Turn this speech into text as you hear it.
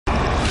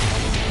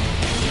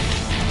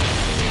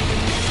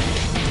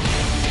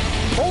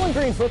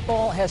Green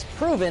football has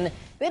proven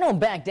they don't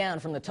back down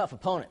from the tough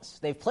opponents.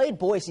 They've played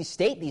Boise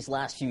State these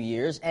last few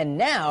years, and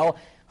now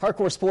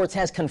Hardcore Sports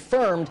has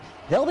confirmed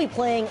they'll be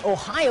playing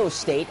Ohio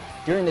State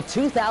during the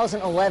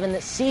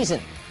 2011 season.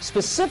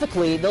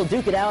 Specifically, they'll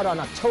duke it out on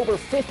October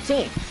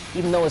 15th,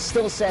 even though it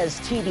still says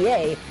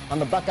TBA on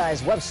the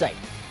Buckeyes website.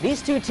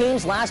 These two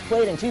teams last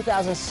played in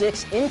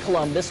 2006 in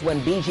Columbus when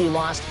BG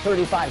lost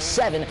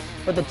 35-7,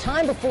 but the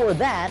time before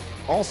that,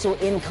 also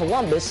in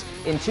Columbus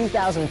in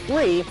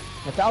 2003,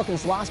 the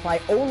Falcons lost by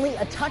only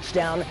a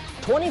touchdown,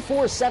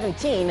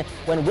 24-17,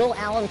 when Will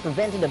Allen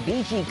prevented a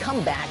BG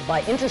comeback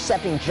by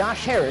intercepting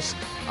Josh Harris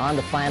on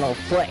the final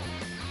play.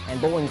 And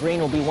Bowling Green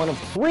will be one of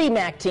 3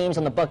 MAC teams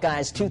on the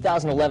Buckeyes'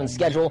 2011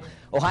 schedule.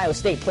 Ohio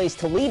State plays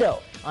Toledo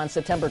on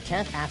September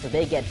 10th after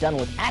they get done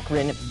with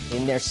Akron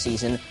in their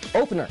season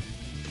opener.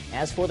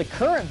 As for the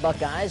current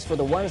Buckeyes, for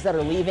the ones that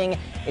are leaving,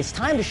 it's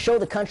time to show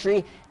the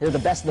country they're the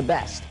best of the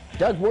best.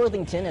 Doug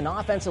Worthington and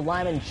offensive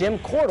lineman Jim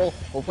Cordell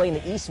will play in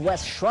the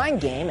East-West Shrine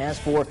Game. As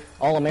for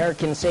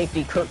All-American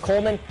safety Kurt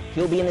Coleman,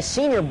 he'll be in the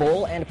Senior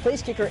Bowl, and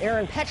place kicker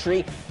Aaron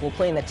Petrie will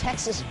play in the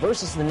Texas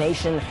versus the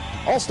Nation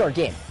All-Star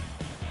Game.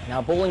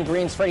 Now, Bowling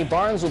Green's Freddie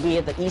Barnes will be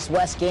at the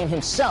East-West game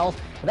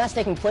himself, but that's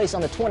taking place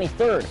on the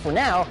 23rd. For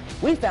now,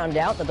 we found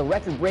out that the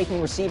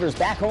record-breaking receiver's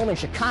back home in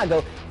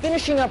Chicago,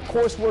 finishing up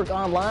coursework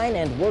online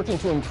and working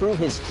to improve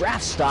his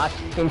draft stock,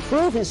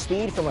 improve his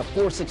speed from a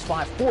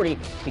 4.65 40,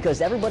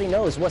 because everybody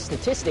knows what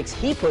statistics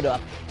he put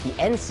up, the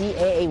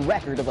NCAA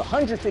record of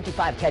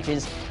 155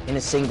 catches in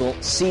a single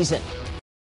season.